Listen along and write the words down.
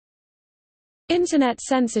Internet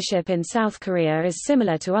censorship in South Korea is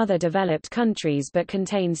similar to other developed countries but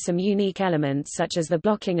contains some unique elements such as the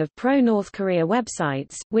blocking of pro-North Korea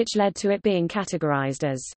websites, which led to it being categorized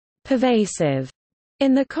as pervasive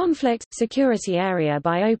in the conflict security area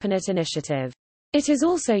by OpenNet initiative. It is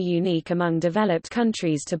also unique among developed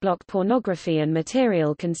countries to block pornography and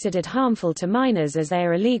material considered harmful to minors as they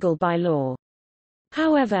are illegal by law.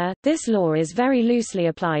 However, this law is very loosely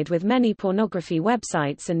applied with many pornography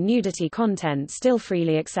websites and nudity content still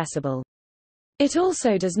freely accessible. It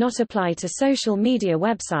also does not apply to social media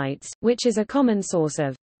websites, which is a common source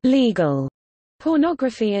of legal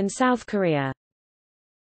pornography in South Korea.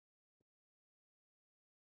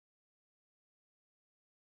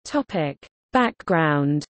 Topic: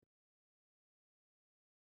 Background.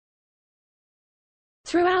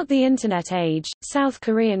 Throughout the Internet age, South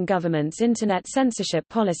Korean government's Internet censorship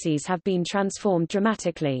policies have been transformed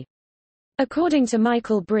dramatically. According to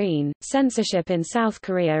Michael Breen, censorship in South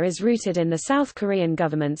Korea is rooted in the South Korean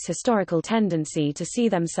government's historical tendency to see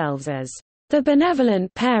themselves as the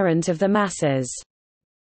benevolent parent of the masses.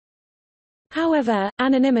 However,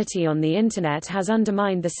 anonymity on the Internet has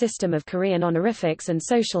undermined the system of Korean honorifics and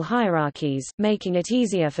social hierarchies, making it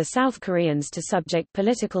easier for South Koreans to subject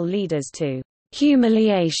political leaders to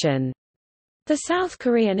humiliation. The South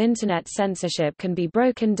Korean Internet censorship can be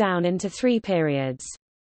broken down into 3 periods.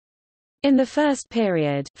 In the first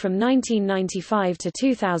period, from 1995 to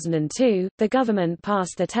 2002, the government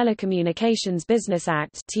passed the Telecommunications Business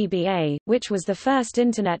Act (TBA), which was the first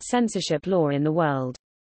Internet censorship law in the world.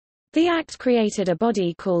 The act created a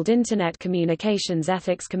body called Internet Communications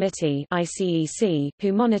Ethics Committee (ICEC),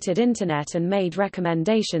 who monitored Internet and made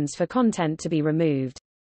recommendations for content to be removed.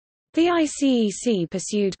 The ICEC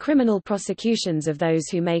pursued criminal prosecutions of those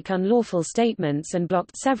who make unlawful statements and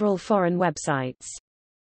blocked several foreign websites.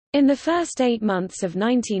 In the first 8 months of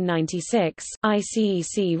 1996,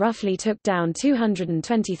 ICEC roughly took down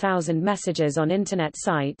 220,000 messages on Internet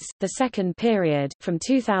sites. The second period, from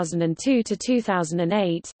 2002 to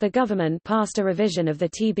 2008, the government passed a revision of the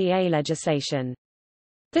TBA legislation.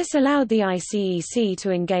 This allowed the ICEC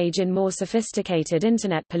to engage in more sophisticated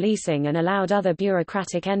Internet policing and allowed other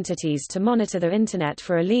bureaucratic entities to monitor the Internet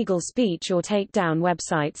for illegal speech or take down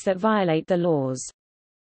websites that violate the laws.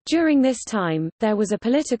 During this time, there was a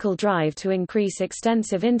political drive to increase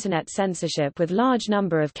extensive Internet censorship, with large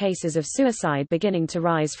number of cases of suicide beginning to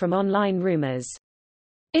rise from online rumors.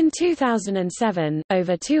 In 2007,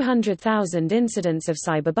 over 200,000 incidents of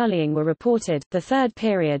cyberbullying were reported. The third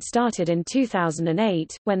period started in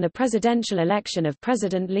 2008, when the presidential election of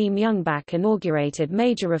President Lee Myung-bak inaugurated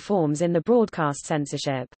major reforms in the broadcast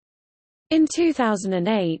censorship. In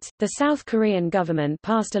 2008, the South Korean government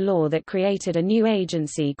passed a law that created a new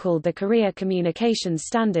agency called the Korea Communications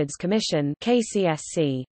Standards Commission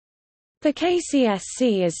 (KCSC). The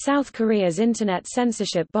KCSC is South Korea's internet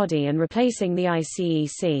censorship body and replacing the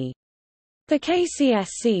ICEC. The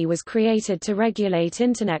KCSC was created to regulate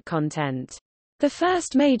internet content. The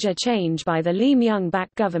first major change by the Lee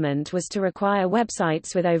Myung-bak government was to require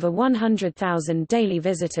websites with over 100,000 daily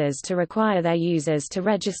visitors to require their users to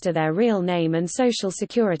register their real name and social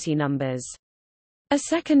security numbers. A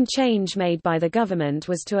second change made by the government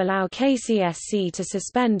was to allow KCSC to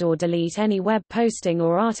suspend or delete any web posting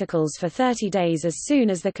or articles for 30 days as soon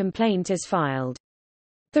as the complaint is filed.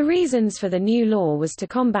 The reasons for the new law was to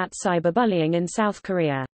combat cyberbullying in South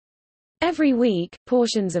Korea. Every week,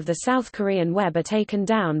 portions of the South Korean web are taken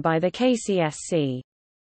down by the KCSC.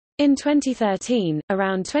 In 2013,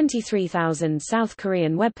 around 23,000 South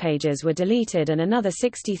Korean web pages were deleted and another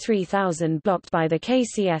 63,000 blocked by the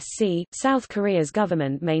KCSC. South Korea's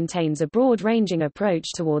government maintains a broad-ranging approach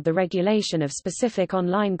toward the regulation of specific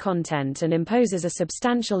online content and imposes a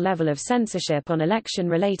substantial level of censorship on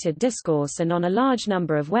election-related discourse and on a large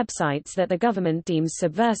number of websites that the government deems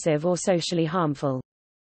subversive or socially harmful.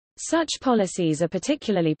 Such policies are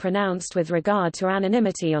particularly pronounced with regard to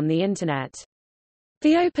anonymity on the Internet.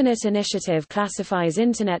 The OpenNet initiative classifies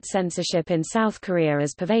Internet censorship in South Korea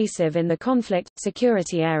as pervasive in the conflict,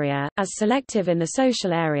 security area, as selective in the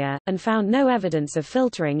social area, and found no evidence of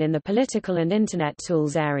filtering in the political and Internet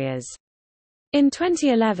tools areas. In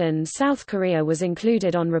 2011, South Korea was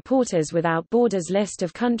included on Reporters Without Borders list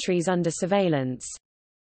of countries under surveillance.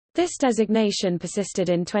 This designation persisted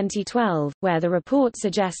in 2012, where the report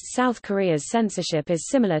suggests South Korea's censorship is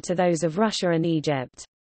similar to those of Russia and Egypt.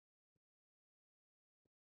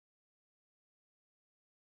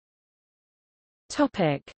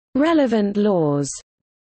 Topic: Relevant laws.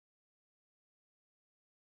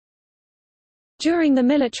 During the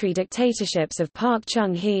military dictatorships of Park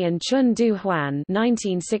Chung-hee and Chun Doo-hwan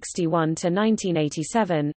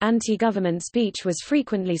 (1961–1987), anti-government speech was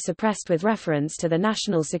frequently suppressed with reference to the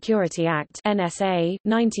National Security Act (NSA,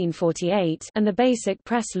 1948) and the Basic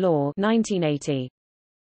Press Law (1980).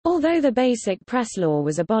 Although the Basic Press Law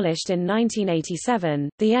was abolished in 1987,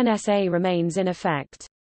 the NSA remains in effect.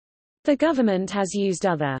 The government has used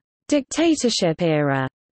other dictatorship-era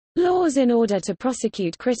laws in order to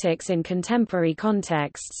prosecute critics in contemporary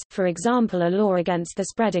contexts. For example, a law against the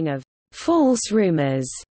spreading of false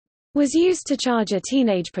rumors was used to charge a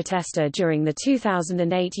teenage protester during the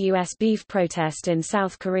 2008 U.S. beef protest in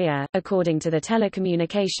South Korea. According to the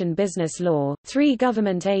Telecommunication Business Law, 3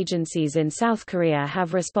 government agencies in South Korea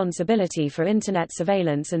have responsibility for Internet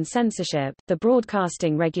surveillance and censorship: the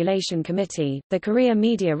Broadcasting Regulation Committee, the Korea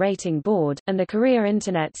Media Rating Board, and the Korea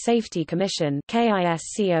Internet Safety Commission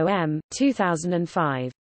 (KISCOM),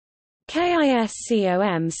 2005.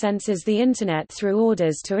 KISCOM censors the Internet through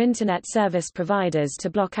orders to Internet service providers to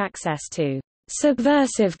block access to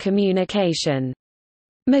subversive communication,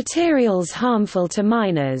 materials harmful to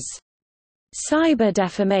minors, cyber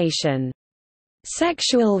defamation,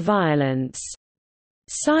 sexual violence,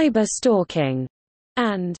 cyber stalking,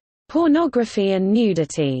 and pornography and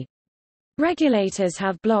nudity. Regulators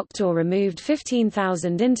have blocked or removed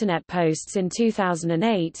 15,000 Internet posts in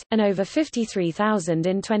 2008, and over 53,000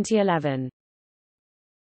 in 2011.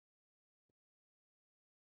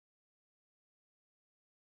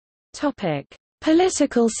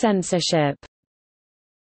 Political censorship.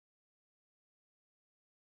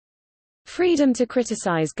 Freedom to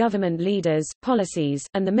criticize government leaders, policies,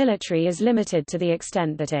 and the military is limited to the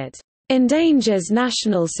extent that it endangers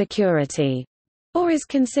national security, or is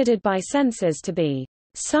considered by censors to be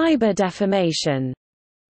cyber defamation.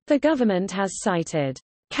 The government has cited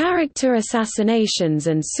character assassinations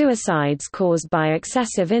and suicides caused by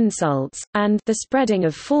excessive insults, and the spreading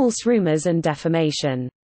of false rumors and defamation.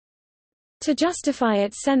 To justify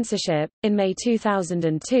its censorship, in May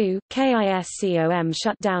 2002, KISCOM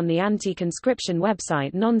shut down the anti-conscription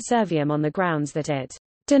website Non-Servium on the grounds that it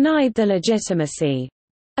denied the legitimacy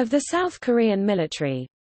of the South Korean military.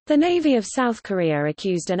 The Navy of South Korea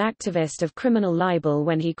accused an activist of criminal libel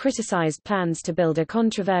when he criticized plans to build a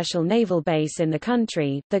controversial naval base in the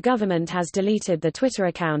country. The government has deleted the Twitter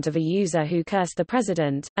account of a user who cursed the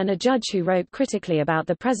president, and a judge who wrote critically about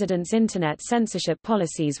the president's internet censorship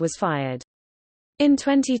policies was fired. In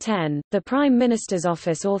 2010, the Prime Minister's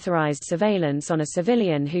office authorized surveillance on a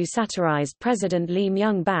civilian who satirized President Lee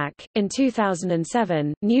Myung-bak. In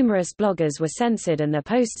 2007, numerous bloggers were censored and their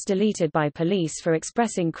posts deleted by police for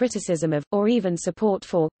expressing criticism of, or even support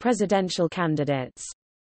for, presidential candidates.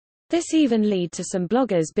 This even led to some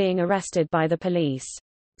bloggers being arrested by the police.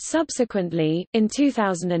 Subsequently, in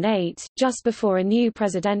 2008, just before a new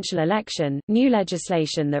presidential election, new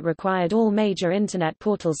legislation that required all major Internet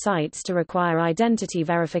portal sites to require identity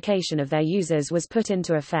verification of their users was put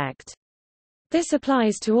into effect. This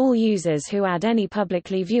applies to all users who add any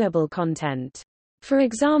publicly viewable content. For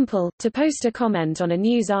example, to post a comment on a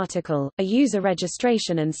news article, a user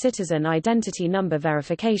registration and citizen identity number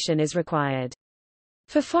verification is required.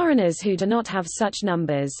 For foreigners who do not have such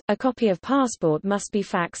numbers, a copy of passport must be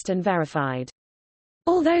faxed and verified.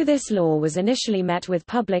 Although this law was initially met with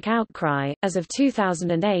public outcry, as of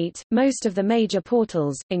 2008, most of the major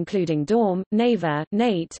portals, including Dorm, Naver,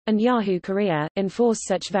 Nate, and Yahoo Korea, enforce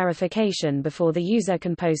such verification before the user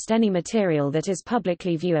can post any material that is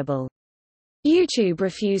publicly viewable. YouTube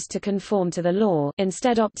refused to conform to the law,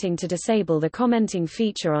 instead opting to disable the commenting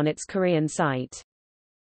feature on its Korean site.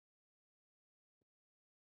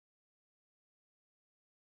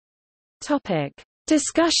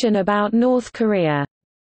 Discussion about North Korea.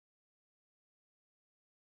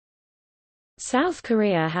 South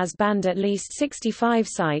Korea has banned at least 65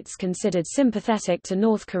 sites considered sympathetic to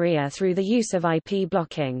North Korea through the use of IP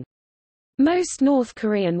blocking. Most North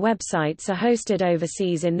Korean websites are hosted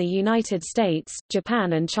overseas in the United States,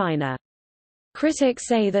 Japan and China. Critics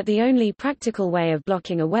say that the only practical way of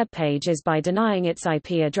blocking a web page is by denying its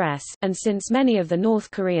IP address, and since many of the North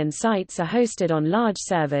Korean sites are hosted on large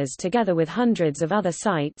servers together with hundreds of other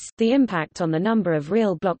sites, the impact on the number of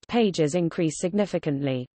real blocked pages increase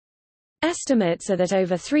significantly. Estimates are that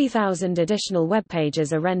over 3,000 additional web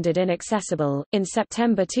pages are rendered inaccessible. In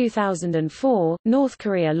September 2004, North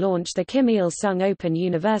Korea launched the Kim Il-sung Open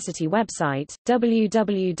University website,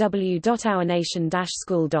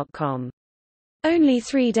 www.ournation-school.com. Only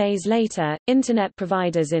 3 days later, Internet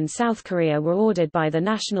providers in South Korea were ordered by the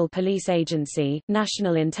National Police Agency,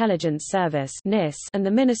 National Intelligence Service (NIS), and the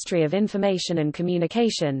Ministry of Information and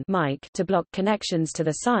Communication (MIC) to block connections to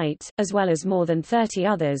the site, as well as more than 30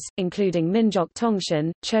 others, including Minjok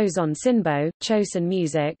Tongshin, Chosun Sinbo, Chosun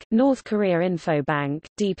Music, North Korea Info Bank,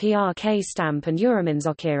 DPRK Stamp, and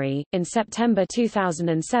Uraminzokiri. In September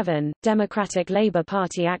 2007, Democratic Labour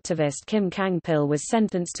Party activist Kim Kang-pil was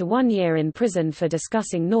sentenced to 1 year in prison for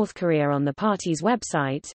discussing North Korea on the party's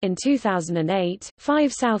website. In 2008,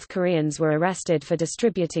 5 South Koreans were arrested for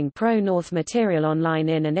distributing pro-North material online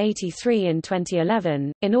and 83 in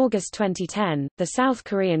 2011. In August 2010, the South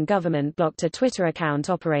Korean government blocked a Twitter account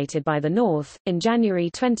operated by the North. In January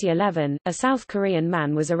 2011, a South Korean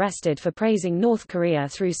man was arrested for praising North Korea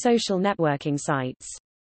through social networking sites.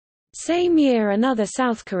 Same year, another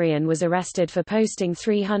South Korean was arrested for posting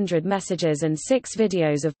 300 messages and 6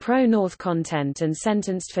 videos of pro-North content and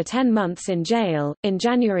sentenced for 10 months in jail. In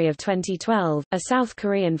January of 2012, a South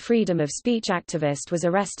Korean freedom of speech activist was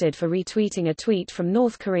arrested for retweeting a tweet from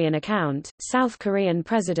North Korean account. South Korean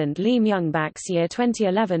President Lee Myung-bak's year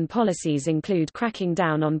 2011 policies include cracking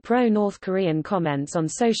down on pro-North Korean comments on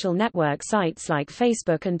social network sites like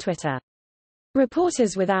Facebook and Twitter.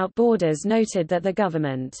 Reporters Without Borders noted that the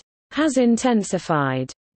government has intensified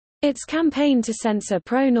its campaign to censor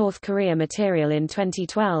pro-North Korea material in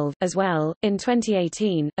 2012. As well, in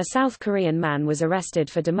 2018, a South Korean man was arrested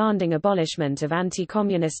for demanding abolishment of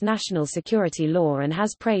anti-communist national security law and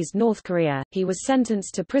has praised North Korea. He was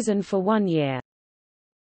sentenced to prison for 1 year.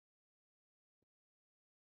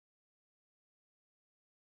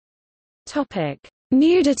 Topic: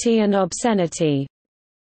 Nudity and obscenity.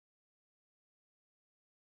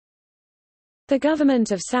 The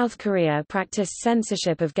government of South Korea practiced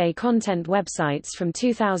censorship of gay content websites from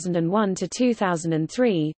 2001 to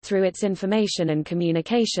 2003, through its Information and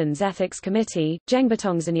Communications Ethics Committee,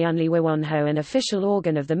 Jengbatongsanyunliwewonho, an official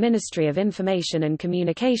organ of the Ministry of Information and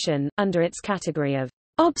Communication, under its category of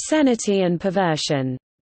obscenity and perversion.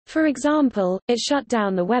 For example, it shut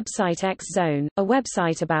down the website X-Zone, a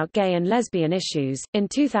website about gay and lesbian issues, in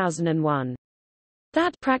 2001.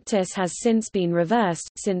 That practice has since been reversed.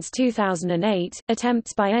 Since 2008,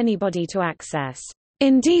 attempts by anybody to access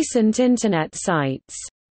indecent Internet sites,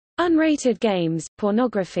 unrated games,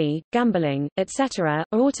 pornography, gambling, etc.,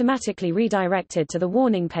 are automatically redirected to the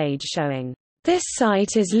warning page showing, "This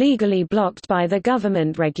site is legally blocked by the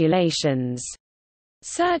government regulations."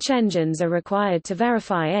 Search engines are required to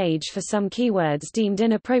verify age for some keywords deemed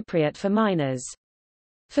inappropriate for minors.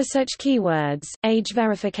 For such keywords, age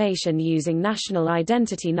verification using national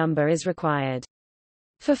identity number is required.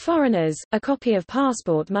 For foreigners, a copy of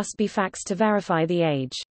passport must be faxed to verify the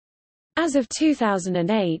age. As of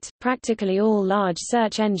 2008, practically all large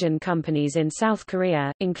search engine companies in South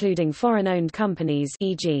Korea, including foreign-owned companies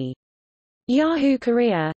e.g. Yahoo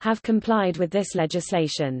Korea, have complied with this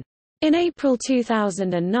legislation. In April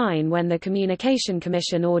 2009, when the Communication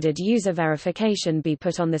Commission ordered user verification be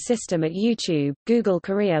put on the system at YouTube, Google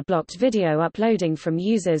Korea blocked video uploading from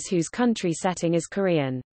users whose country setting is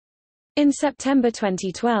Korean. In September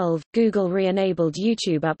 2012, Google re-enabled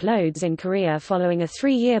YouTube uploads in Korea following a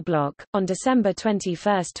 3-year block. On December 21,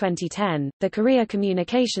 2010, the Korea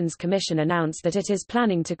Communications Commission announced that it is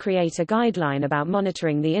planning to create a guideline about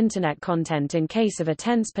monitoring the Internet content in case of a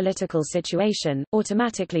tense political situation,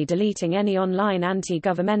 automatically deleting any online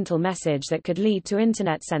anti-governmental message that could lead to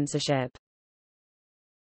Internet censorship.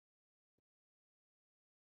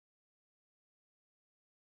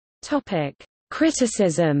 Topic: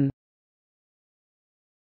 Criticism.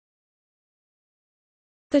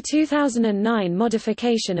 The 2009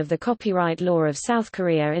 modification of the copyright law of South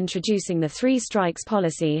Korea introducing the 3 strikes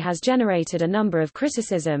policy has generated a number of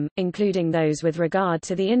criticism, including those with regard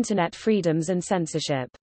to the Internet freedoms and censorship.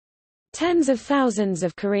 Tens of thousands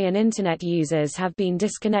of Korean Internet users have been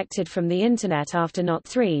disconnected from the Internet after not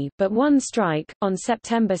 3, but 1 strike. On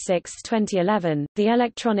September 6, 2011, the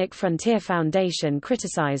Electronic Frontier Foundation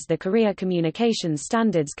criticized the Korea Communications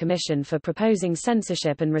Standards Commission for proposing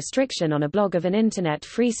censorship and restriction on a blog of an Internet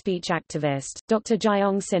free speech activist, Dr.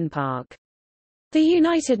 Jae-Yong-sin Park. The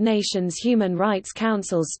United Nations Human Rights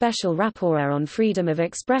Council's Special Rapporteur on Freedom of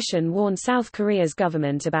Expression warned South Korea's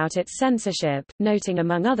government about its censorship, noting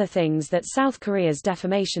among other things that South Korea's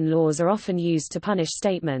defamation laws are often used to punish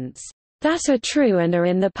statements that are true and are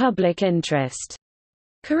in the public interest.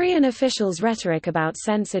 Korean officials' rhetoric about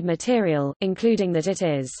censored material, including that it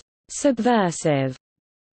is subversive,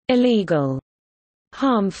 illegal,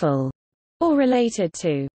 harmful, or related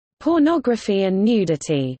to pornography and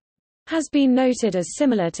nudity, has been noted as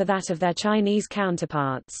similar to that of their Chinese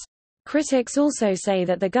counterparts. Critics also say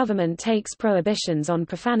that the government takes prohibitions on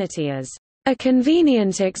profanity as a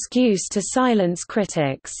convenient excuse to silence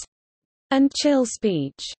critics and chill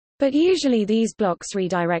speech. But usually these blocks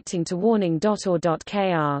redirecting to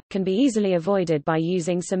warning.or.kr can be easily avoided by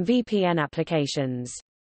using some VPN applications.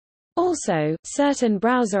 Also, certain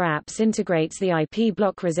browser apps integrates the IP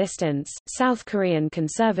block resistance. South Korean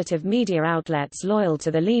conservative media outlets loyal to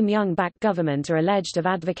the Lee Myung-bak government are alleged of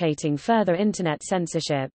advocating further internet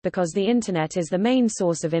censorship, because the internet is the main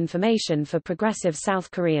source of information for progressive South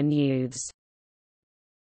Korean youths.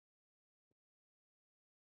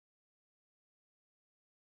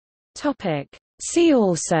 See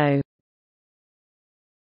also: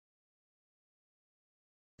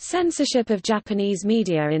 Censorship of Japanese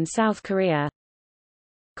media in South Korea,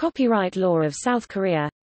 Copyright law of South Korea,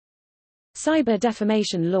 Cyber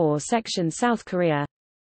defamation law section South Korea,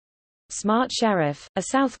 Smart Sheriff, a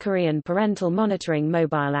South Korean parental monitoring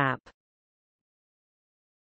mobile app.